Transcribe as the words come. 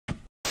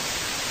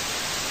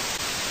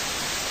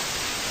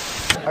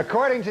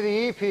According to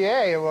the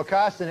EPA, it will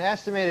cost an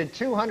estimated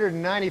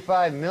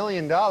 $295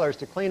 million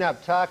to clean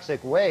up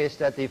toxic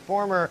waste at the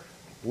former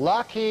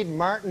Lockheed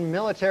Martin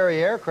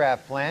military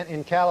aircraft plant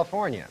in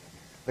California.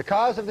 The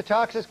cause of the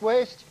toxic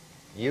waste?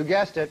 You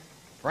guessed it,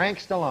 Frank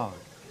Stallone.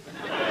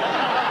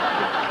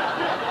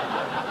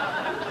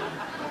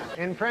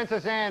 In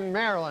Princess Anne,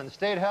 Maryland,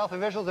 state health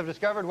officials have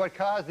discovered what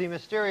caused the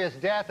mysterious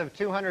death of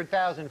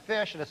 200,000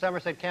 fish at a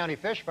Somerset County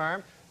fish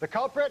farm. The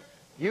culprit?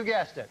 You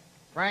guessed it,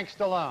 Frank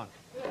Stallone.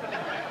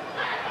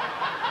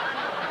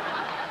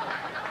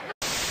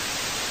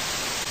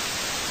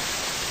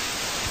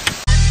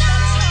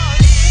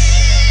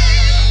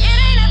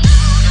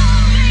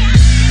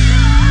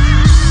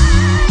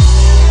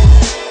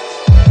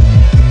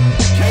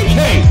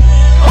 KK!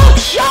 Hook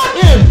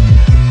shot him!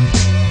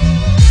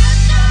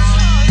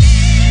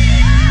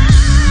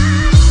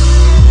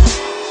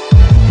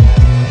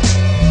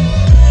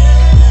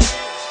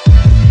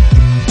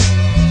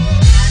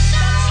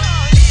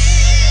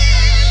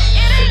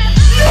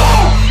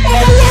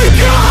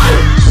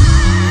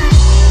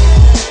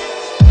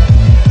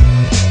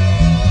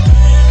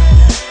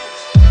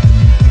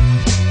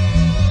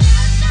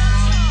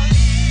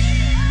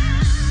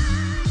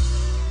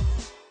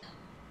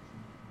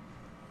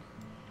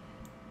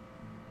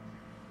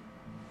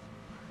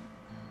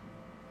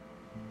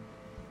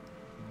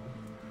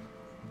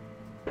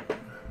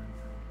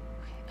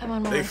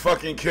 They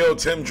fucking killed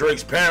Tim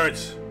Drake's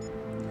parents.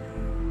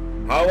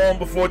 How long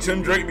before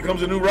Tim Drake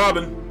becomes a new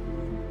Robin?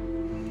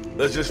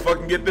 Let's just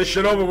fucking get this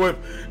shit over with.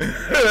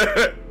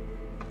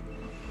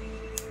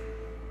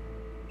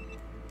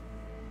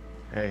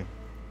 Hey.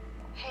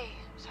 Hey,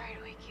 sorry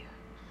to wake you.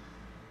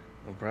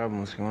 No problem.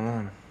 What's going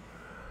on?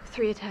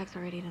 3 attacks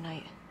already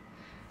tonight.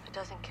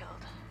 12 killed.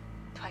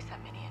 Twice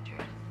that many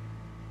injured.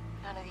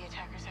 None of the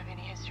attackers have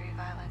any history of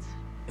violence.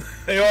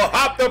 They all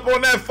hopped up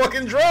on that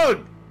fucking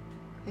drug.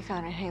 They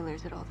found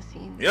inhalers at all the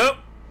scenes. Yep.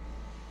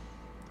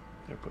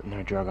 They're putting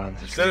their drug on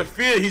the Instead of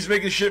fear, he's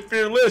making shit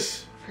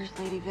fearless. First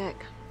Lady Vic.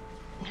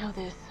 Now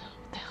this.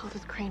 What the hell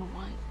does Crane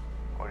want?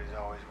 What he's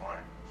always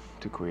wanted.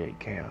 To create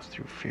chaos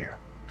through fear.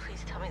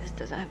 Please tell me this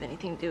doesn't have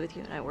anything to do with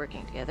you and I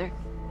working together.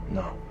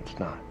 No, it's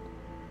not.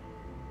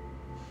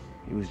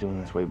 He was doing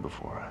this way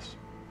before us.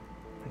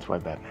 That's why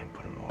Batman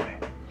put him away.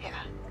 Yeah.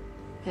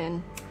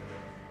 Then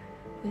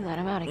we let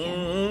him out again.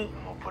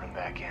 And we'll put him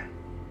back in.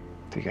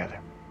 Together.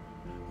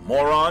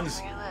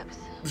 Morons. Cover your lips.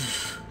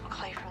 I'll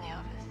call you from the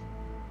office.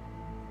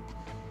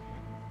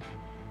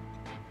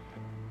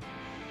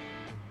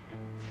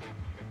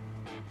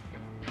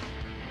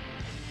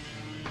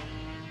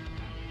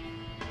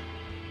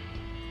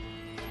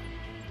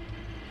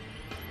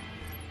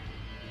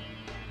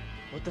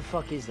 What the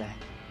fuck is that?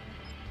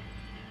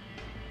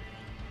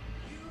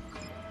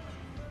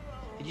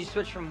 Did you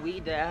switch from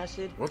weed to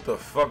acid? What the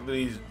fuck did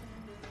he...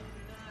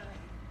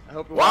 I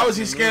hope Why was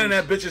he scanning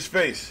that bitch's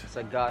face? It's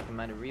like Gotham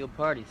at a real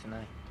party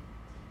tonight.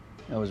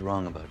 I was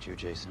wrong about you,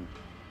 Jason.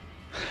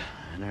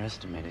 I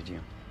underestimated you.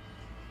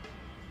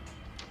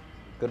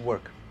 Good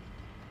work.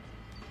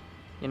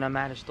 You're not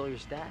mad I stole your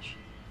stash?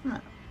 Huh.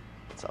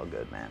 It's all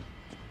good, man.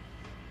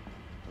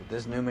 With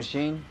this new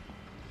machine,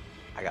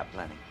 I got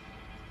plenty.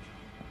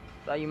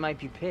 Thought you might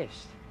be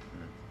pissed.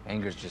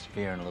 Anger's just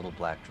fear and a little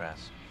black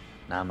dress.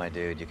 Now, my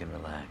dude, you can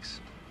relax.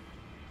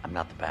 I'm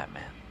not the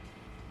Batman.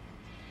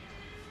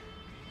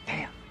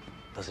 Damn,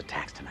 those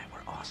attacks tonight were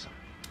awesome.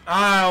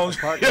 I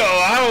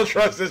don't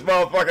trust this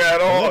motherfucker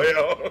at all,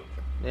 yo.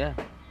 Yeah.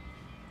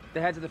 The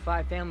heads of the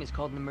 5 families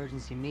called an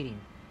emergency meeting.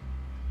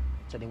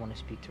 Said they want to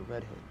speak to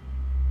Red Hood.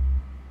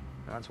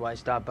 That's why I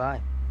stopped by.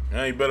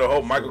 Yeah, you better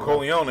hope Michael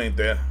Corleone ain't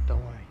there.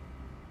 Don't worry.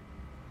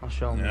 I'll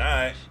show him. All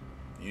right.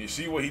 You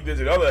see what he did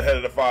to the other head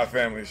of the 5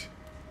 families.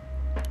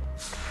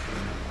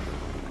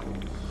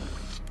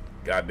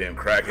 Goddamn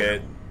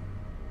crackhead.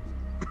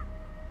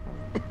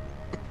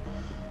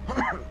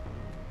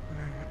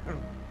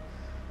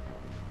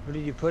 What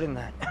did you put in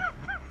that?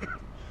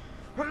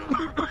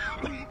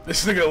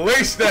 This nigga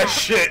laced that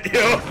shit,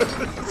 yo.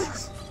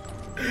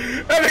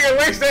 That nigga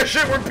laced that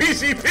shit with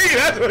PCP.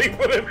 That's what he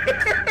put in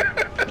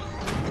there.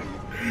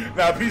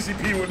 Now,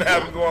 PCP wouldn't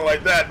have him going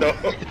like that, though.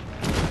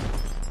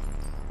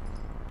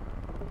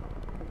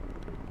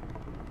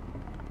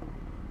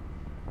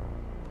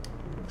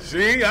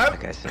 See?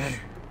 Like I said,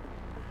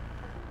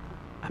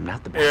 I'm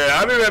not the best.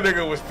 Yeah, I knew that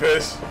nigga was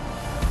pissed.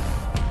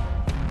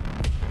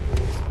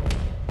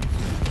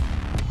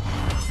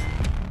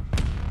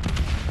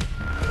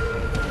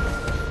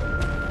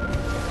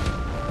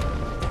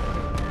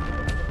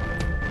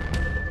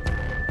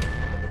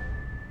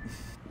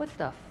 What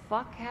the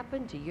fuck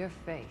happened to your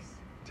face?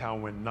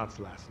 Town went nuts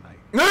last night.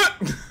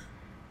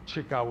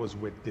 Chick I was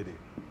with did it.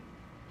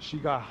 She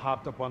got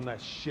hopped up on that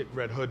shit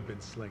Red Hood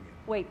been slinging.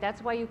 Wait,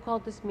 that's why you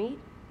called this meet?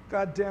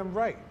 Goddamn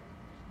right.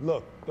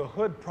 Look, the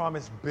Hood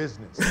promised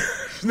business.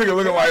 This nigga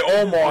looking like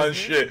Omar and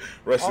shit.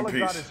 Rest in All I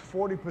got peace. is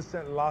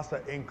 40% loss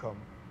of income,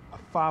 a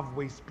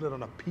 5-way split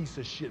on a piece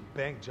of shit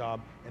bank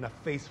job, and a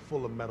face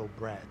full of metal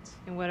brads.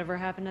 And whatever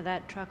happened to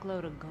that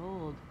truckload of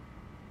gold?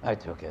 I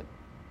took it.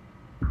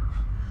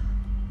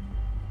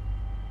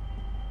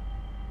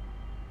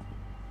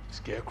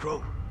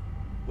 Scarecrow?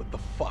 What the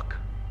fuck?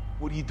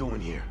 What are you doing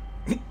here?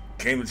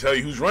 Came to tell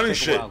you who's running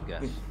Take a shit. wild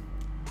guess.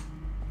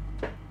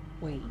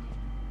 Wait.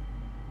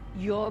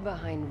 You're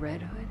behind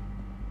Red Hood?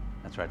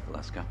 That's right,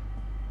 Valeska.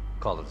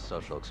 Called it a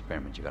social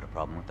experiment. You got a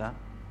problem with that?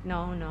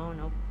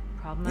 No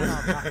problem at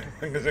all, Doctor.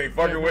 This ain't I had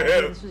fucking no with idea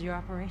him. This was your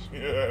operation.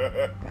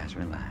 Guys,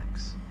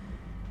 relax.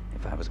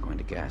 If I was going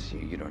to gas you,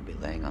 you'd already be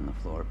laying on the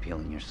floor,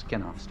 peeling your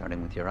skin off,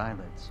 starting with your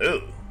eyelids.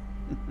 Ew.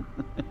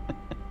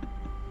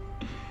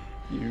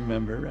 You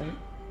remember, right?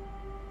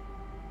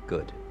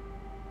 Good.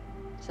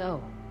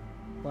 So,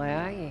 why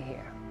are you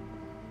here?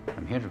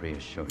 I'm here to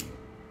reassure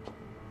you.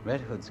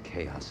 Red Hood's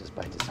chaos is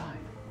by design.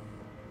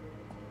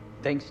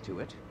 Thanks to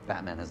it,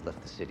 Batman has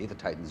left the city, the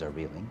Titans are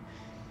reeling,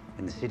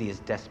 and the city is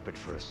desperate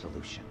for a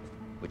solution.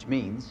 Which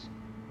means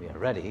we are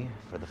ready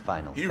for the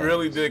final He phase.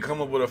 really did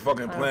come up with a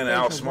fucking plan to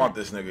phase of outsmart what?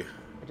 this nigga.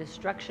 The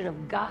destruction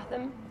of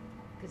Gotham?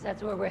 Because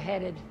that's where we're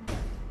headed.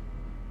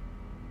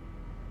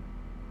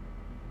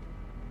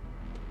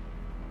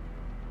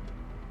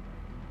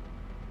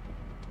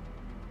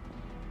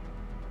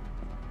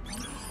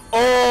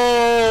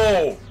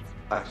 Oh!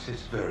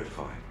 Access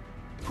verified.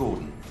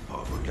 Gordon,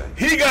 Fire Brigade.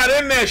 He got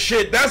in that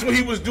shit. That's what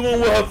he was doing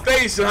with her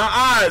face and her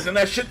eyes and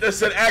that shit that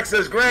said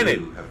access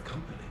granted. You have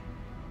company.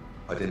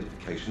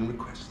 Identification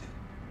requested.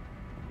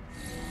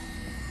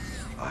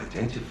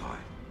 Identified.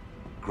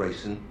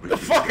 Grayson. The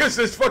fuck is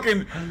this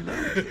fucking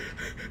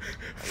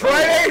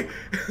Friday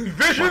My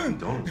vision?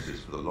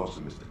 condolences for the loss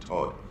of Mr.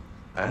 Todd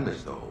and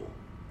Mr. Hall.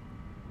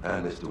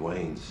 And Mr.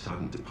 Wayne's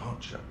sudden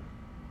departure.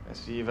 I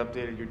see you've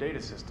updated your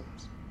data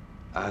systems.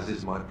 As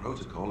is my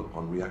protocol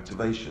upon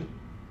reactivation.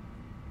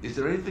 Is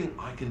there anything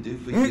I can do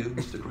for you,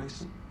 Mr.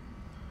 Grayson?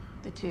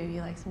 The two of you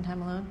like some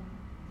time alone?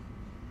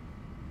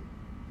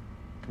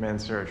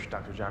 Command Surge,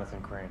 Dr. Jonathan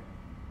Crane.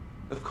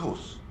 Of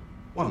course.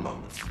 One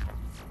moment.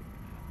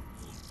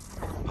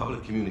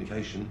 Public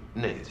communication,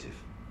 negative.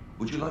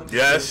 Would you like to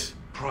Yes. say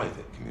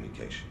private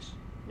communications?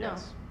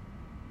 Yes.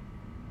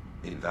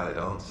 Invalid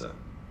answer.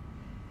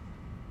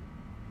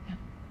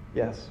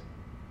 Yes.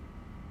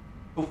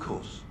 Of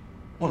course.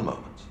 One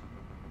moment.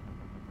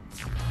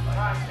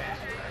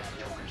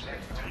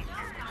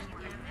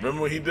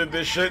 Remember when he did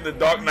this shit in The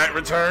Dark Knight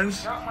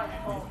Returns?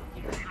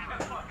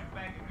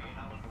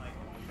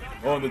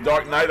 Oh, in The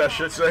Dark Knight, I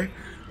should say.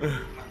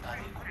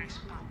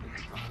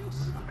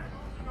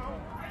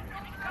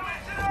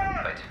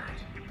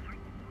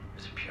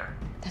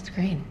 That's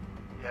green.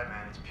 Yeah,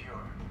 man, it's pure.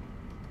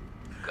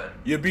 Good.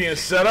 You're being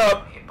set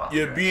up.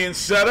 You're being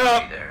set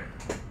up. Be there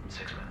in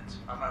 6 minutes.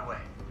 On my way.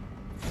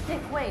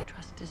 Dick, wait.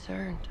 Trust is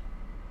earned.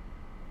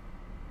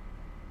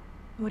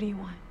 What do you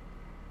want?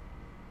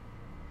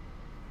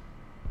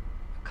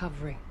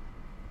 Recovery.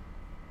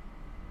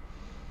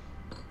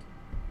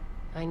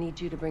 I need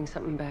you to bring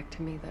something back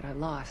to me that I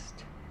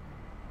lost.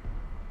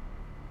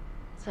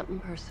 Something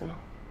personal.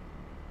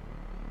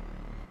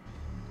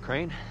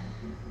 Crane?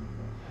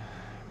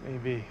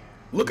 Maybe.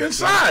 Look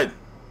inside.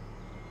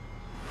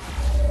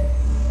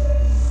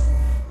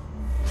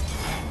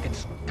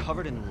 It's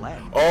covered in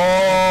lead.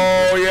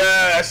 Oh,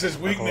 yeah, that's his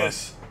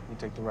weakness. You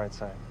take the right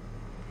side.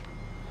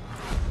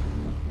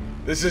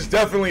 This is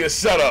definitely a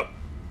setup.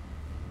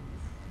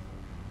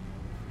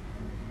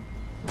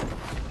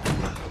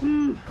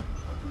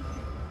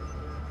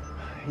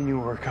 He knew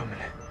we were coming.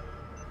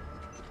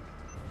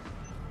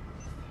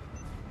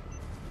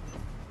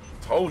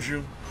 Told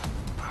you.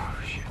 Oh,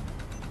 shit.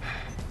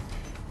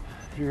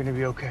 You're gonna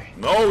be okay.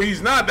 No,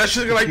 he's not. That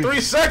shit got like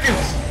 3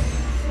 seconds.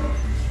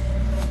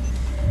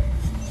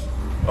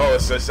 Oh,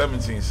 it says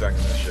 17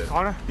 seconds and shit.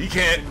 Connor? He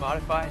can't.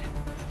 Modified.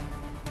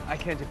 I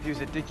can't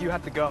defuse it. Dick, you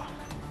have to go.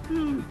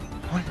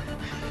 What?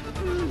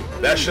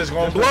 That shit's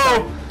gonna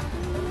blow.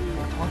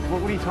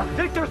 What are you talking?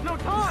 Dick, there's no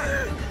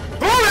time!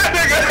 Blow that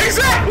nigga!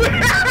 Exactly!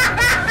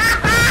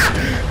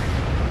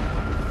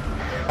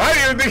 I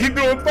didn't even think he'd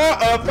do it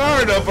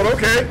far enough, but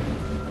okay.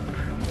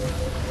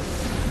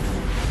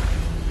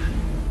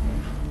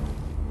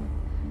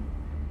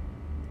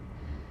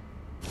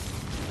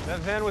 That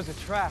van was a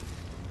trap.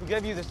 Who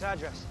gave you this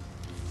address?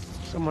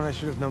 Someone I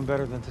should have known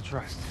better than to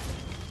trust.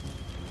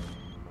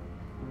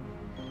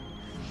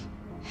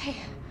 Hey,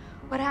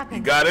 what happened?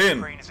 He got in.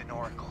 Crane is an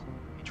oracle.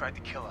 He tried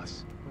to kill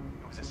us.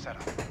 It was a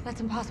setup. That's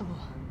impossible.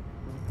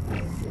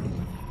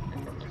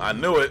 I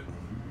knew it.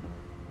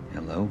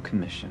 Hello,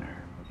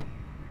 Commissioner.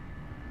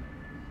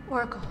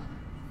 Oracle.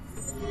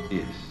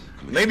 Yes.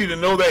 They need to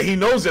know that he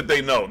knows that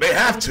they know. They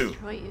have to.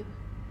 Destroy you.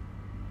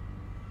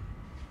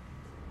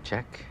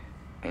 Check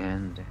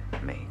and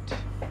mate.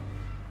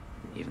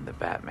 Even the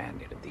Batman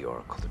needed the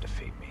Oracle to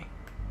defeat me.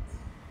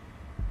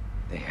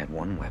 They had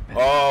one weapon.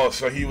 Oh,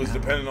 so he was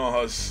depending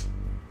on us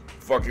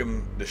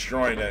fucking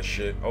destroying that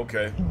shit.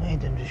 Okay. You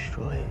made them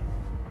destroy it.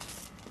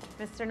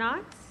 Mr.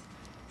 Knox?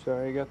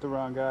 Sorry, you got the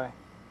wrong guy.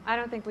 I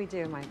don't think we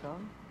do, Michael.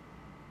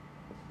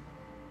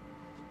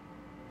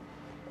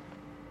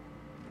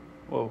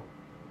 Whoa.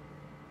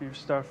 You're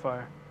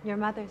Starfire. Your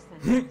mother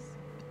sent us.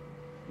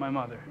 My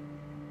mother.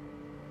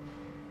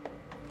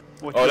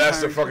 What Oh, you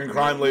that's the hiring fucking for?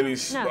 crime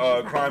lady's, No, she's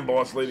not. crime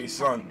boss lady's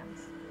son.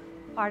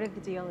 Part of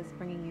the deal is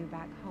bringing you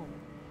back home.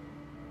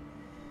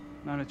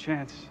 Not a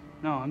chance.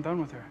 No, I'm done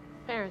with her.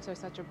 Parents are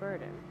such a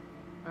burden,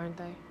 aren't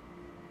they?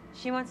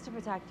 She wants to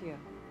protect you.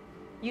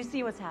 You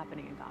see what's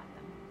happening in Gotham.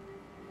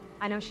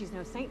 I know she's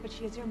no saint, but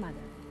she is your mother.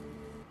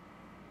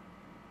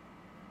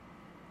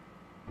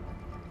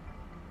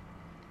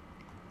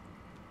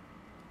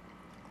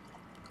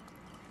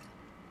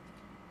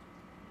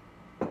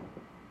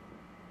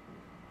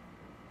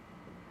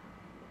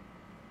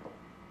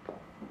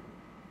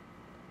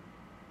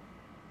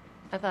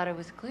 I thought it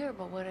was clear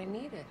about what I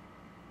needed.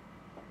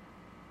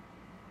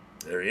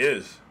 There he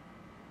is.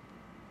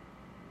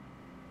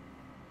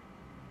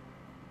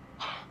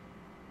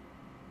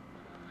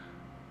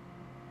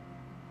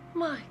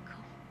 Michael.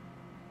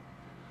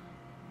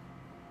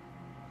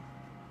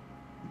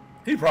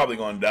 He probably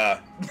gonna die.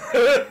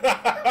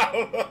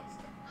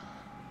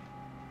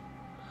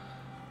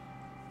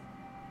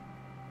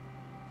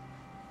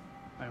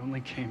 I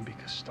only came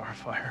because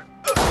Starfire.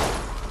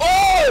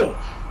 Oh!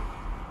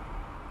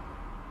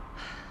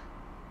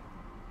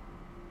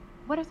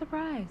 What a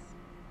surprise.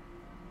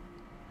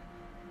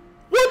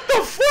 What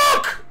the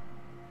fuck?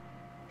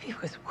 He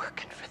was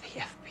working for the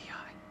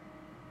FBI.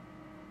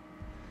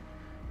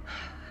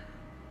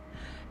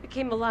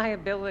 Became a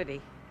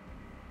liability.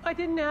 I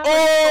didn't have.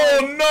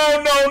 Oh,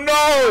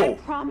 no. I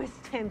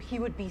promised him he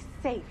would be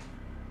safe.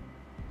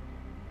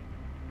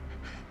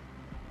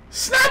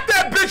 Snap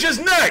that bitch's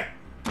neck!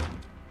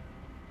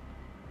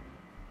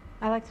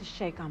 I like to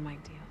shake on my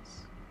deals.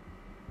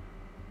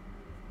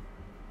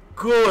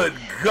 Good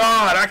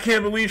God, I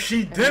can't believe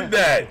she did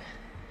that.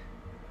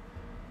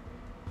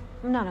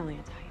 I'm not only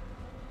a type.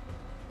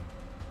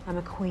 I'm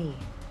a queen.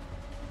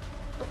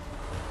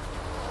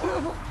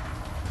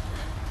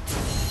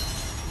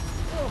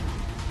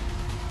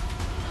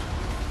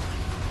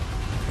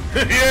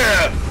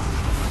 Yeah!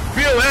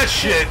 Feel that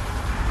shit!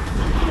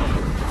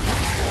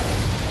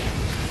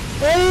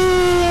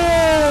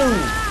 Oh!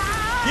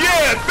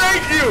 Yeah,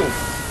 thank you!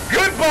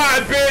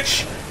 Goodbye,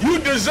 bitch! You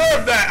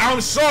deserve that.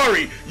 I'm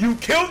sorry. You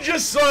killed your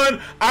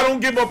son. I don't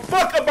give a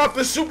fuck about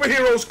the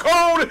superhero's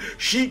code.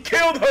 She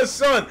killed her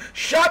son.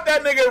 Shot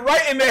that nigga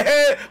right in the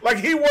head like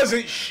he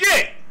wasn't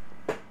shit.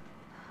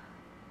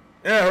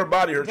 Yeah, her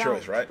body, her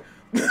choice, right?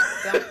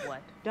 Don't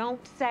what?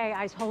 Don't say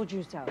I told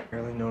you so.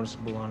 Barely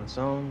noticeable on its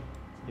own,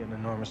 yet an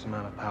enormous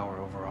amount of power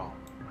overall.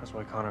 That's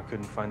why Connor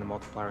couldn't find the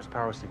multiplier's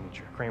power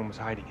signature. Crane was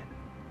hiding it.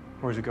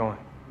 Where's it going?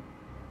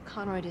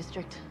 Conroy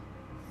District.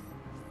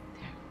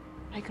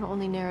 I can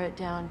only narrow it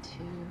down to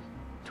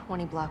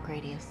 20 block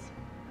radius.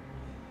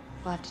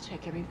 We'll have to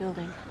check every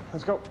building.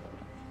 Let's go.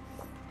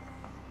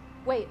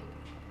 Wait,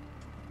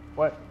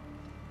 What?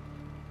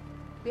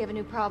 we have a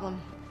new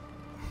problem.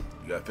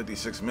 You got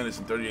 56 minutes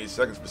and 38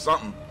 seconds for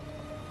something.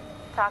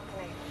 Talk to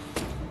me.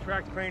 We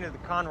tracked Crane to the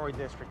Conroy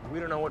District. We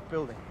don't know what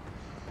building.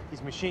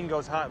 His machine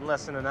goes hot in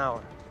less than an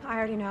hour. I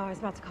already know. I was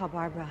about to call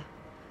Barbara.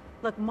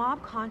 Look,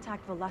 mob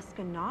contact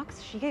Valeska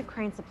Knox. She gave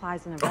Crane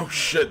supplies in the Oh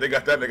shit, they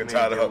got that nigga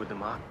tied up. With the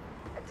mob.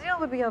 A deal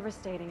would be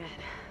overstating it.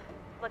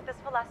 Look, this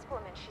Valeska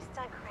woman, she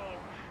sent Crane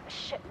a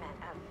shipment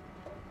of...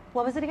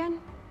 What was it again?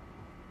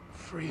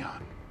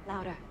 Freon.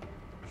 Louder.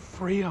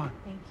 Freon.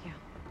 Thank you.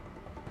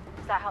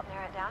 Does that help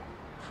narrow it down?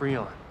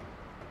 Freon.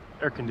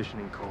 Air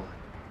conditioning colon.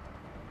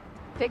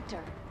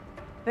 Victor.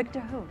 Victor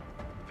who?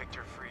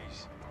 Victor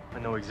Freeze. I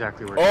know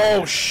exactly where.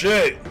 Oh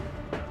shit.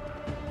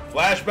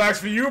 Flashbacks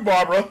for you,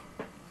 Barbara.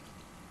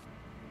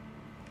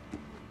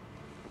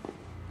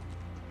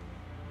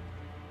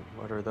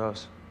 What are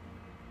those?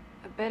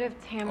 A bit of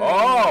Tamarind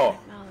Oh.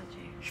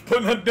 technology. She's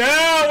putting her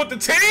down with the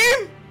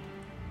team?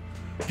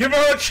 Giving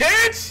her a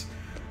chance?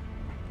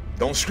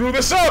 Don't screw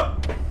this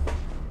up.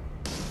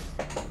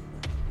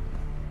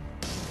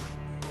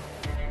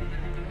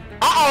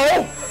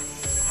 Uh-oh.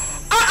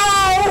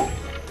 Uh-oh.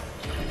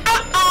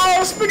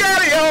 Uh-oh,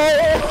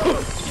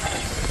 Spaghetti-O.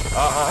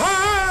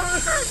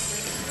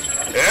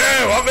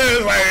 Yeah, my man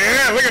is like,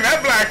 yeah, look at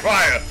that black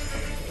fire.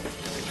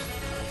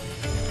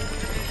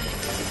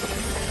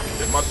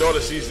 If my daughter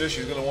sees this,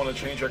 she's gonna want to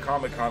change her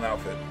Comic-Con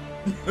outfit.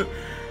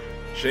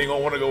 She ain't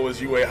gonna want to go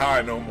as UA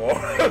High no more.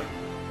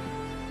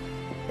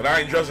 But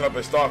I ain't dressing up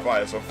as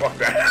Starfire, so fuck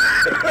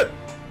that.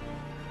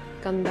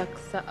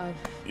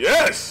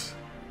 Yes!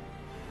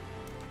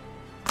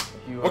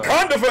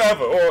 Wakanda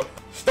forever, or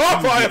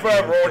Starfire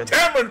forever, or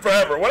Tamarind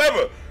forever,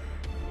 whatever.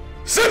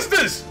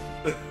 Sisters!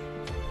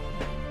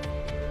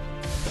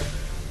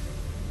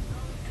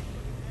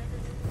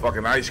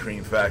 Fucking ice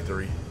cream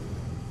factory.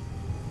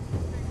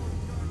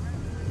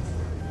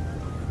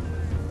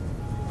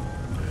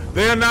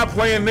 They're not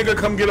playing nigga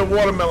come get a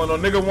watermelon or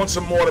nigga want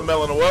some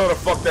watermelon or whatever the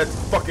fuck that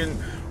fucking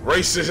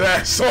racist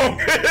ass song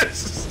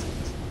is.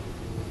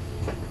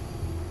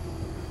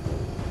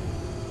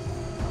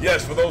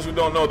 Yes, for those who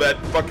don't know,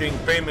 that fucking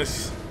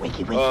famous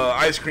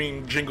ice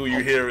cream jingle you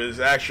hear is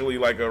actually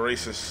like a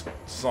racist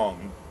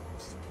song.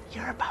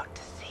 You're about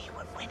to see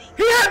what winning.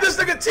 He had this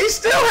nigga, he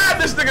still had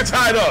this nigga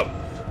tied up.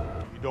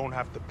 You don't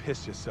have to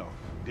piss yourself.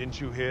 Didn't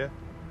you hear?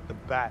 The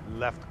Bat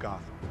left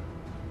Gotham.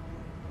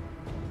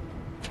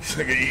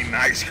 This nigga eating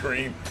ice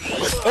cream.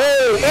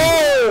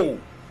 Oh!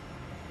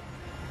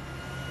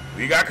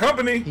 We got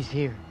company. He's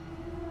here.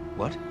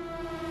 What?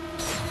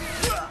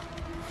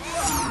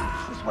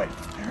 This way.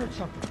 I heard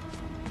something.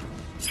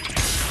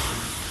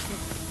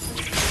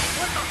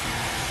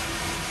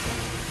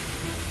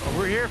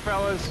 Over here,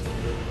 fellas.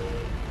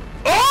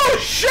 Oh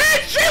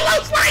shit! She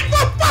looks like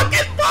the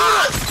fucking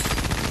boss!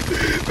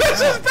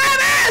 This is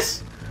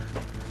badass!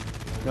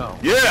 No.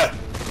 Yeah.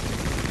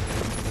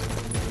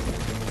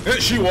 And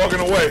she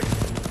walking away.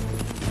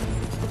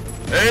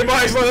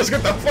 Everybody's like, let's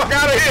get the fuck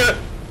out of here.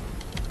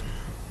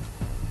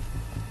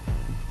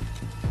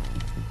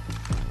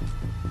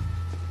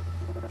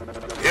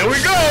 Here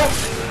we go.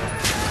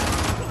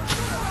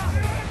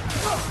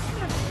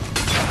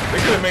 They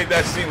could have made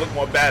that scene look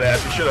more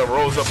badass. We should have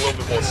rose up a little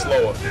bit more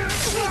slower.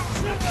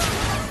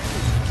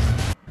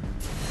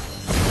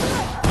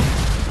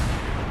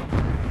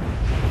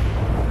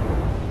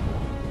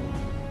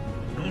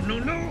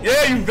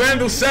 Yeah, you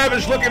Vandal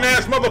Savage looking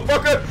ass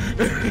motherfucker!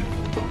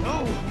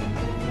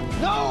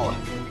 No!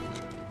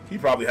 He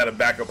probably had a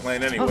backup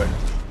plan anyway.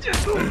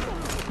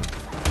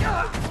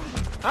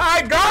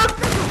 Alright, Garth!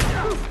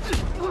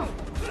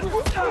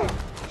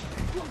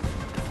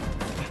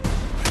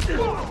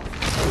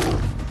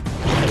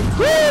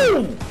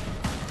 Woo!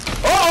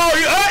 Uh-oh,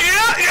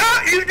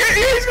 yeah!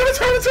 He's gonna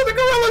turn into the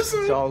gorilla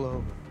soon! It's all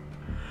over.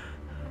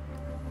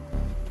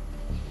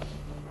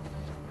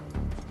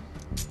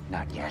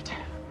 Not yet.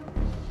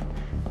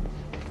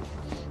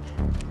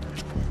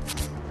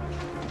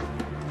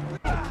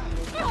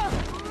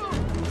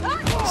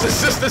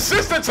 It's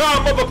sister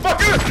time,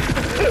 motherfucker!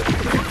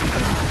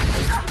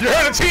 You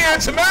heard of Tia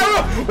and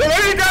Tamara? Well,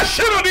 they ain't got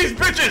shit on these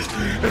bitches!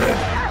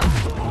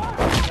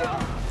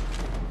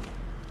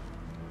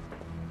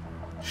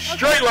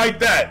 Straight like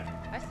that.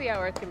 I see how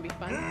Earth can be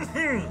fun.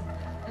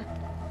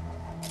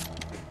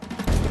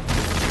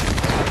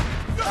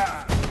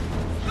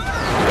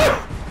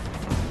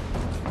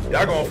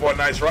 Y'all going for a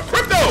nice run.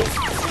 Crypto!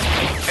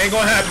 Ain't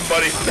gonna happen,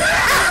 buddy.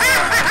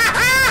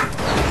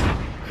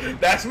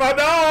 That's my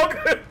dog!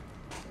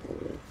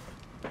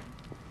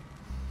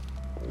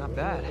 Not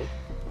bad.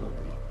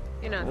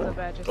 You're not so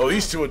bad. Just Oh,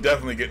 these two are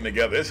definitely getting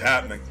together. It's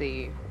happening. Let's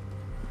see.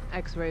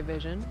 X-ray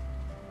vision,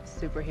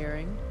 super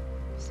hearing,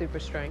 super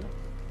strength.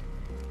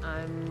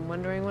 I'm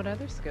wondering what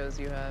other skills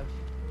you have.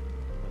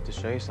 I'd to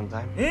show you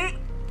sometime.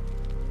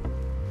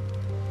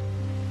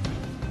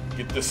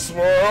 Get the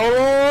swirl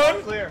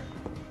on. Clear.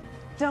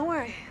 Don't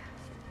worry.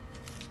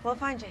 We'll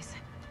find Jason.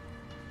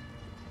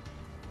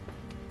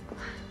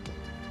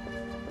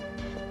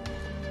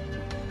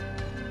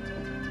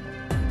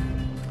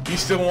 You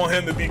still want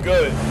him to be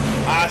good.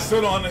 I still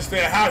don't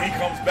understand how he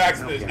comes back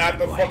to this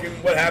after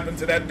fucking what happened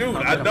to that dude.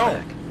 I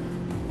don't.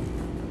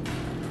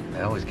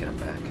 I always get him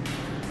back.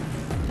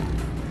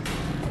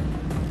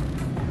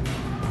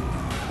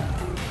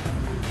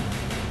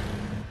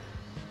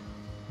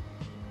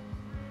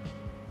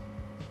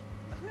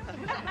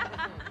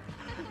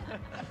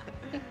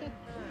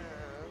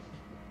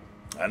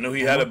 I knew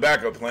he had a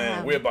backup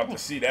plan. We're about to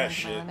see that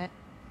shit.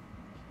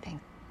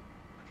 Thanks.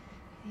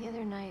 The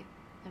other night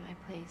at my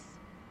place,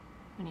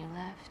 when you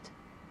left,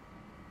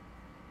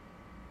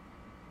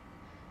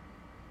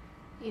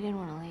 you didn't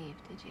want to leave,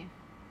 did you?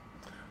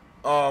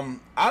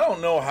 I don't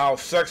know how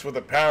sex with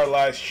a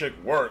paralyzed chick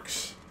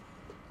works.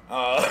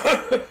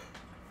 I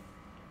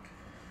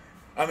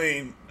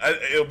mean,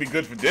 it'll be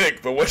good for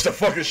dick, but what the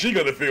fuck is she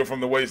gonna feel from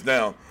the waist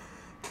down?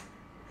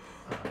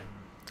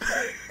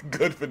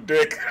 Good for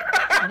dick.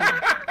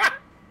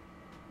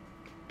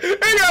 He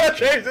gotta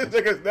change this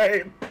nigga's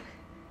name.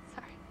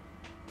 Sorry.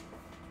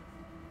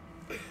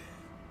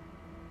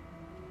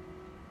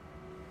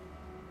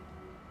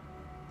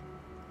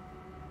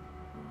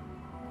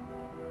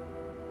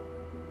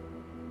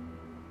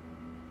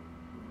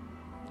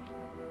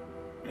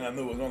 And I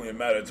knew it was only a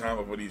matter of time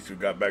before these two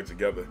got back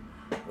together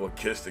or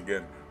kissed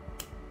again.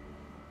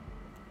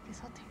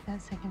 Guess I'll take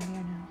that second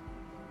beer now.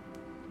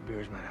 The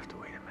beers might have to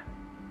wait a minute.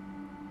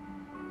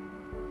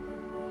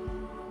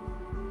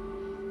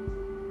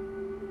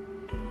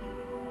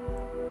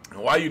 And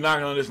why are you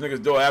knocking on this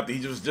nigga's door after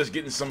he was just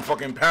getting some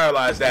fucking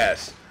paralyzed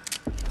ass?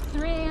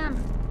 3 a.m.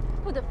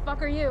 Who the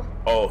fuck are you?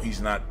 Oh,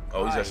 he's not.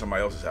 Oh, he's at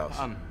somebody else's house.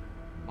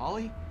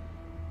 Molly?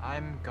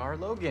 I'm Gar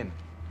Logan.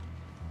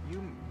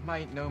 You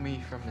might know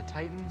me from the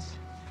Titans.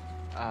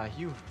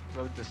 You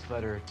wrote this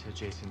letter to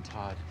Jason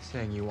Todd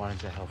saying you wanted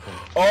to help him.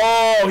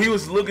 Oh, he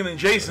was looking in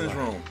Jason's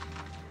room.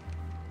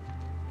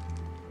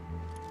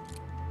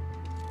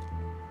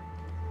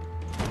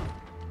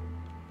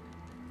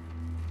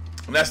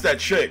 And that's that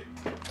chick.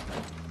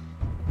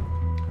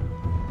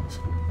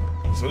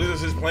 So this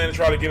is his plan to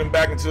try to get him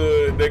back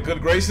into their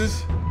good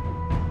graces?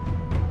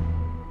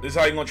 This is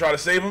how you gonna try to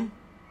save him?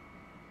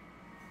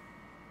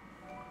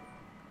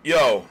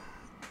 Yo,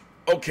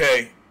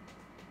 okay.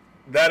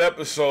 That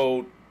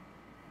episode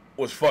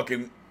was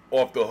fucking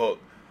off the hook.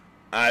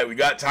 Alright, we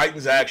got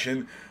Titans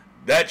action.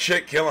 That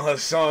chick killing her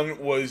son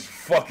was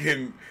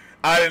fucking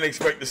I didn't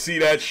expect to see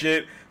that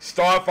shit.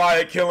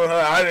 Starfire killing her,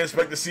 I didn't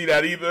expect to see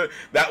that either.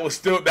 That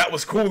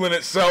was cool in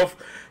itself.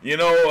 You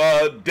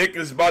know, Dick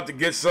is about to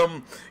get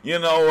some, you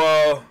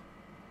know,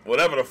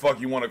 whatever the fuck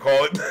you want to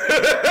call it.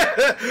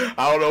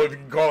 I don't know if you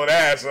can call it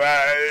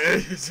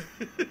ass.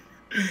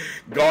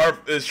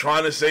 Garth is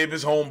trying to save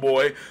his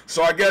homeboy.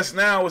 So I guess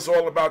now it's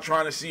all about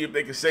trying to see if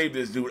they can save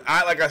this dude.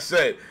 Like I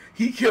said,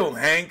 he killed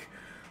Hank.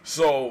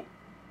 So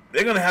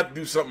they're going to have to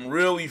do something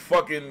really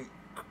fucking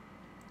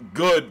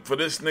good for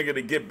this nigga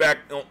to get back,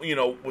 you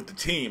know, with the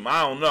team.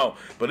 I don't know.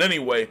 But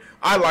anyway,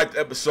 I liked the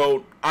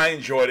episode. I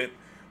enjoyed it.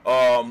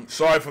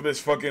 Sorry for this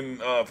fucking,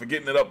 for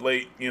getting it up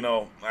late. You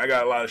know, I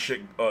got a lot of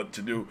shit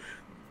to do.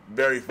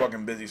 Very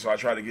fucking busy, so I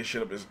try to get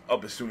shit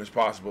up as soon as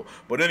possible.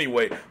 But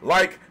anyway,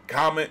 like,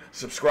 comment,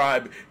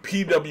 subscribe,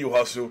 PW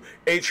Hustle,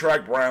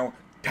 A-Track Brown,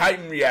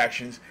 Titan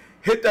Reactions.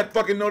 Hit that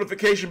fucking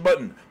notification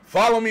button.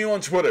 Follow me on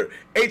Twitter,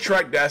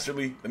 A-Track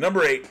Dastardly, the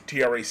number 8,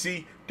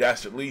 TRAC,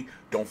 Dastardly.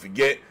 Don't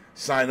forget,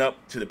 sign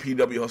up to the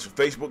PW Hustle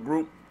Facebook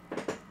group.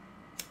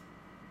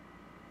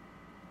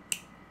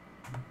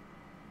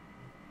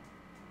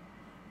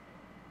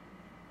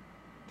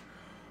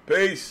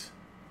 Peace.